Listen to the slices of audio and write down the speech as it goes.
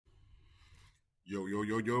Yo, yo,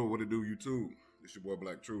 yo, yo, what it do, YouTube? It's your boy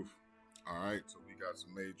Black Truth. All right, so we got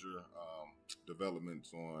some major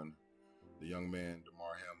developments on the young man,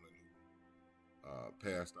 Damar Hamlin, who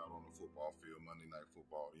passed out on the football field Monday Night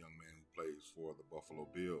Football, the young man who plays for the Buffalo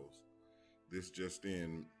Bills. This just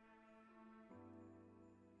in.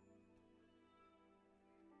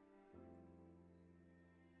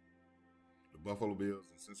 The Buffalo Bills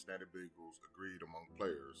and Cincinnati Bengals agreed among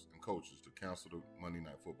players and coaches to cancel the Monday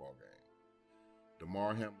Night Football game.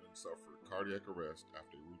 Damar Hamlin suffered cardiac arrest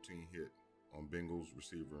after a routine hit on Bengals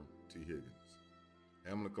receiver T. Higgins.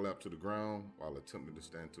 Hamlin collapsed to the ground while attempting to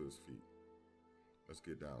stand to his feet. Let's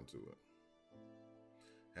get down to it.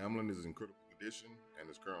 Hamlin is in critical condition and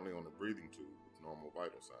is currently on a breathing tube with normal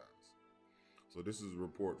vital signs. So this is a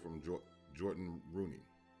report from Jordan Rooney.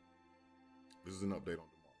 This is an update on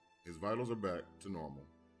Damar. His vitals are back to normal,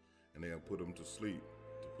 and they have put him to sleep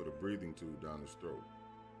to put a breathing tube down his throat.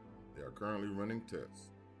 They are currently running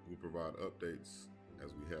tests. We'll provide updates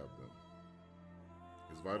as we have them.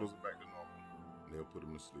 His vitals are back to normal, and they'll put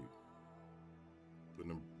him to sleep,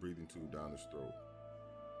 putting a breathing tube down his throat.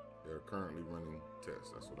 They are currently running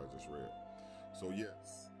tests. That's what I just read. So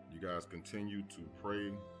yes, you guys continue to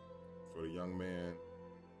pray for the young man,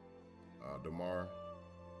 Damar,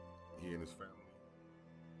 he and his family.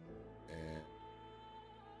 And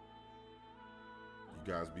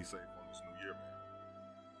you guys be safe on this new year,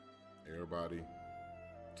 man. Everybody,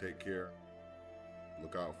 take care.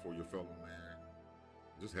 Look out for your fellow man.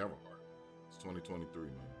 Just have a heart. It's 2023,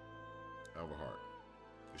 man. Have a heart.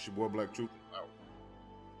 It's your boy Black Truth. Out.